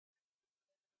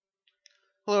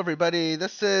Hello, everybody.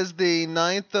 This is the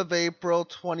 9th of April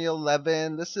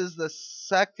 2011. This is the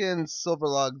second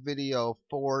Silverlog video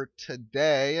for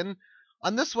today. And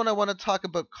on this one, I want to talk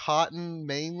about cotton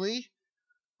mainly,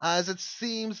 as it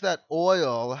seems that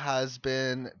oil has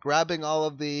been grabbing all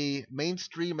of the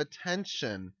mainstream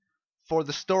attention for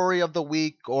the story of the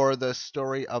week or the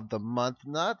story of the month.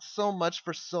 Not so much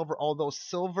for silver, although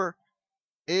silver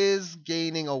is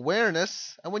gaining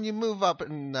awareness. And when you move up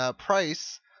in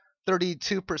price,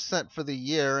 32% for the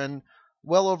year and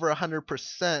well over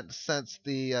 100% since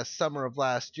the summer of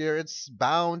last year, it's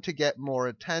bound to get more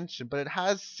attention. But it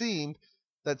has seemed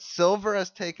that silver has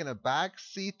taken a back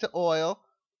seat to oil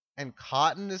and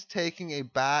cotton is taking a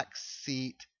back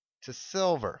seat to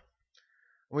silver.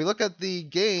 When we look at the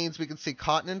gains, we can see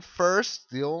cotton in first.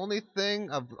 The only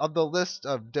thing of the list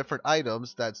of different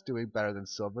items that's doing better than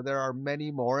silver. There are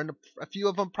many more, and a few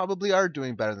of them probably are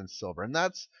doing better than silver. And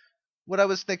that's what I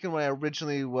was thinking when I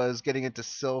originally was getting into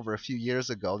silver a few years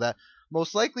ago, that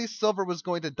most likely silver was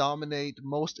going to dominate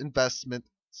most investments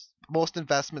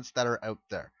that are out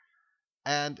there.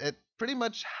 And it pretty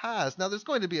much has. Now there's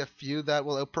going to be a few that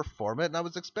will outperform it, and I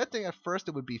was expecting at first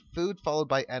it would be food followed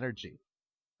by energy.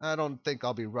 I don't think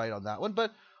I'll be right on that one,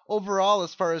 but overall,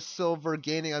 as far as silver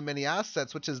gaining on many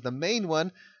assets, which is the main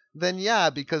one, then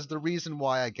yeah, because the reason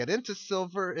why I get into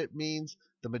silver, it means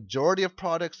the majority of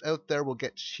products out there will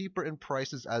get cheaper in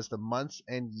prices as the months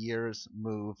and years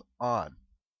move on.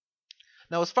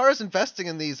 Now, as far as investing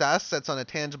in these assets on a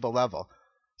tangible level,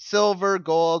 silver,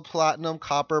 gold, platinum,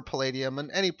 copper, palladium, and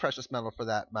any precious metal for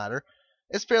that matter,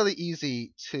 is fairly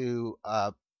easy to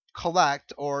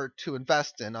collect or to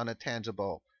invest in on a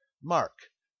tangible mark.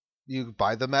 You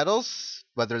buy the metals,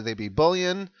 whether they be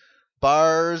bullion,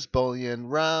 bars, bullion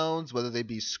rounds, whether they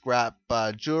be scrap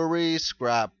jewelry,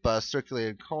 scrap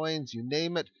circulated coins, you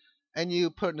name it, and you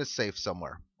put it in a safe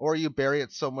somewhere, or you bury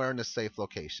it somewhere in a safe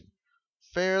location.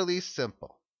 Fairly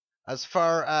simple. As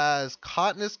far as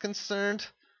cotton is concerned,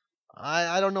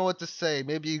 I don't know what to say.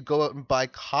 Maybe you go out and buy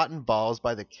cotton balls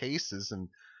by the cases and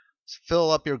fill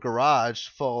up your garage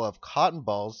full of cotton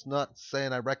balls. Not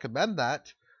saying I recommend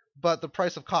that, but the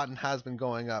price of cotton has been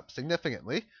going up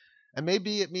significantly. And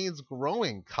maybe it means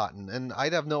growing cotton, and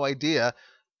I'd have no idea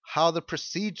how the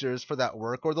procedures for that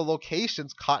work or the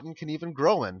locations cotton can even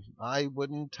grow in. I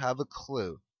wouldn't have a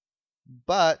clue.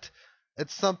 But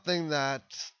it's something that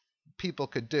people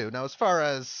could do. Now, as far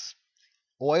as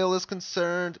oil is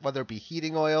concerned, whether it be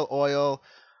heating oil,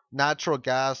 natural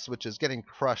gas, which is getting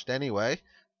crushed anyway,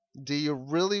 do you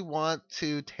really want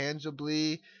to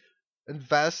tangibly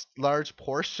invest large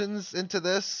portions into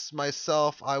this?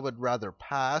 Myself, I would rather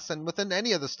pass. And within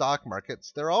any of the stock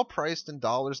markets, they're all priced in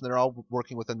dollars and they're all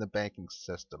working within the banking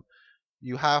system.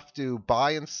 You have to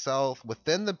buy and sell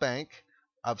within the bank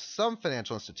of some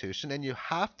financial institution, and you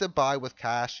have to buy with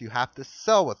cash, you have to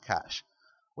sell with cash.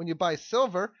 When you buy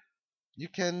silver, you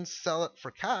can sell it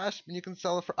for cash and you can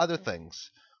sell it for other things,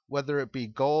 whether it be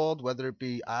gold, whether it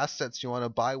be assets you want to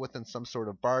buy within some sort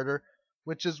of barter,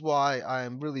 which is why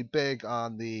I'm really big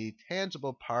on the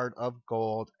tangible part of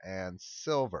gold and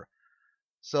silver.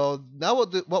 So now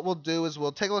what we'll do is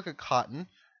we'll take a look at cotton,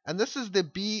 and this is the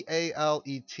BAL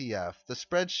ETF. The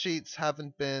spreadsheets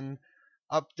haven't been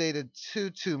updated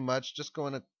too much. Just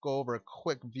going to go over a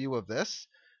quick view of this.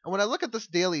 And when I look at this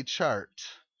daily chart,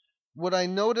 what I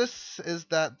notice is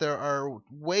that there are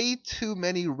way too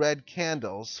many red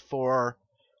candles for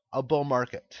a bull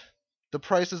market. The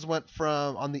prices went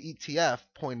from, on the ETF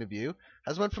point of view,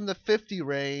 has went from the 50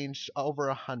 range over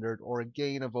 100, or a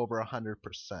gain of over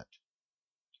 100%.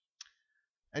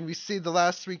 And we see the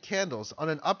last three candles on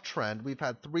an uptrend. We've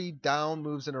had three down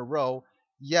moves in a row,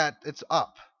 yet it's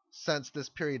up since this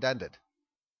period ended.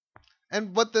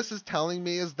 And what this is telling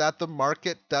me is that the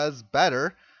market does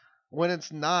better when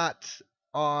it's not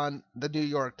on the New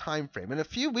York time frame. And a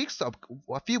few weeks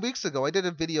ago, I did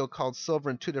a video called Silver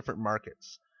in Two Different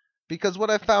Markets, because what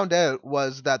I found out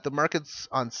was that the markets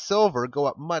on silver go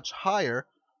up much higher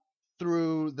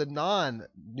through the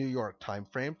non-New York time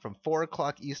frame from 4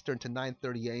 o'clock Eastern to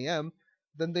 9:30 a.m.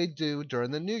 than they do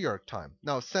during the New York time.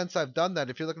 Now, since I've done that,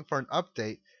 if you're looking for an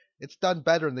update, it's done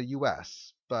better in the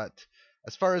US. But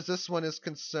as far as this one is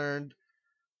concerned,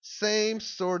 same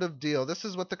sort of deal. This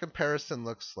is what the comparison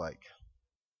looks like.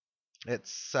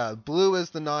 It's blue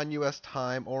is the non-US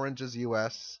time, orange is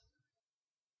US,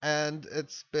 and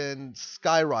it's been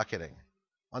skyrocketing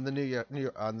on the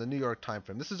New York time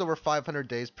frame. This is over 500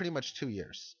 days, pretty much 2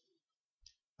 years.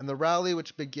 And the rally,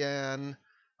 which began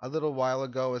a little while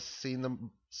ago, has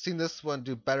seen this one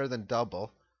do better than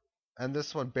double, and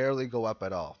this one barely go up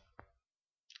at all.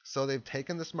 So they've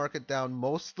taken this market down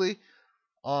mostly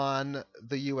on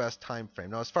the US time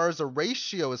frame. Now, as far as the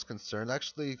ratio is concerned,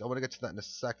 actually, I want to get to that in a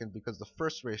second because the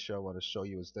first ratio I want to show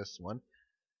you is this one.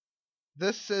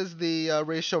 This is the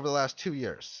ratio over the last 2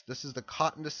 years. This is the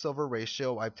cotton to silver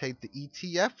ratio. I take the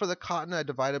ETF for the cotton, I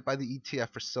divide it by the ETF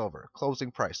for silver, closing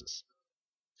prices.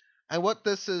 And what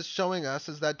this is showing us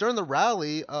is that during the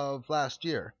rally of last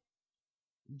year,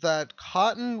 that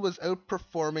cotton was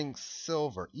outperforming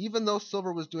silver. Even though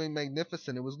silver was doing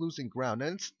magnificent, it was losing ground.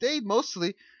 And it stayed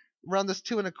mostly around this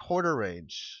 2.25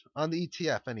 range on the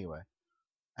ETF anyway.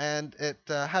 And it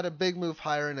had a big move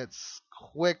higher and it's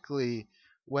quickly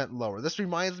went lower. This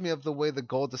reminds me of the way the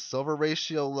gold to silver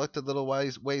ratio looked a little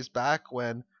ways back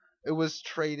when it was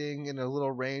trading in a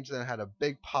little range and then it had a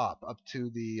big pop up to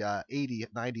the 80,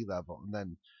 90 level and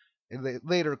then it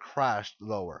later crashed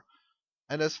lower.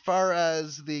 And as far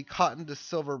as the cotton to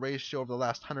silver ratio over the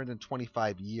last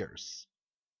 125 years,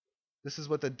 this is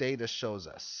what the data shows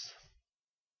us.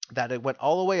 That it went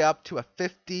all the way up to a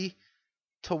 50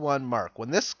 to 1 mark.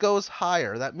 When this goes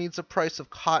higher, that means the price of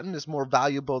cotton is more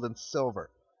valuable than silver.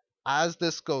 As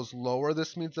this goes lower,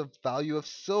 this means the value of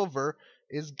silver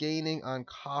is gaining on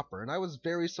copper. And I was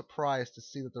very surprised to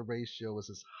see that the ratio was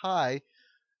as high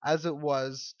as it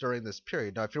was during this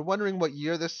period. Now, if you're wondering what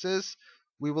year this is,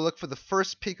 we will look for the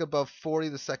first peak above 40,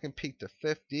 the second peak to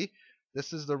 50.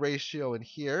 This is the ratio in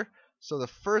here. So the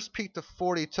first peak to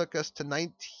 40 took us to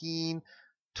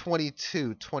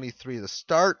 1922, 23, the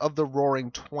start of the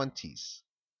roaring 20s.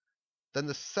 Then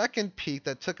the second peak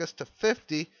that took us to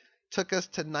 50 took us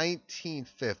to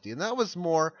 1950. And that was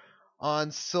more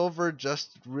on silver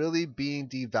just really being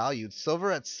devalued.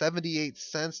 Silver at 78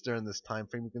 cents during this time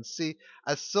frame. You can see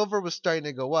as silver was starting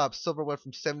to go up, silver went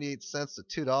from 78 cents to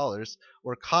 $2,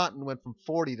 where cotton went from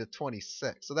 40 to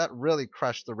 26. So that really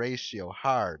crushed the ratio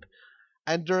hard.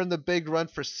 And during the big run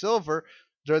for silver,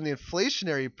 during the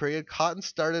inflationary period, cotton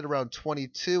started around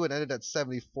 22 and ended at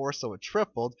 74, so it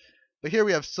tripled. But here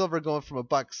we have silver going from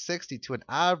 $1.60 to an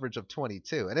average of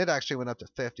 22, and it actually went up to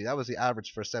 50. That was the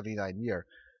average for a 79 year,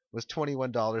 was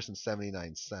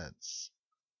 $21.79.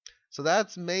 So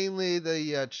that's mainly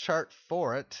the chart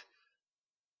for it.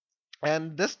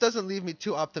 And this doesn't leave me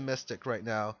too optimistic right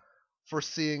now for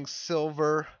seeing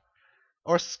silver,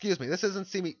 or excuse me, this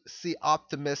doesn't see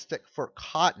optimistic for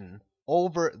cotton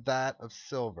over that of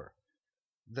silver.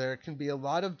 There can be a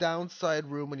lot of downside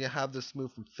room when you have this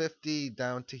move from 50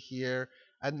 down to here,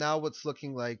 and now what's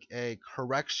looking like a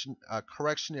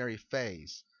correctionary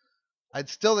phase. I'd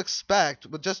still expect,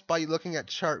 just by looking at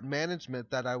chart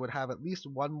management, that I would have at least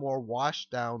one more wash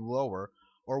down lower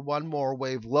or one more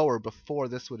wave lower before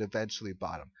this would eventually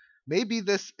bottom. Maybe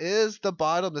this is the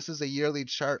bottom. This is a yearly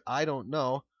chart. I don't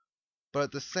know. But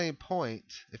at the same point,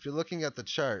 if you're looking at the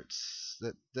charts,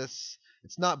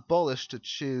 it's not bullish to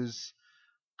choose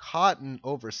cotton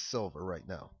over silver right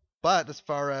now. But as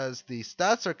far as the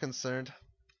stats are concerned,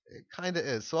 it kind of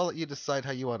is. So I'll let you decide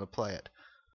how you want to play it.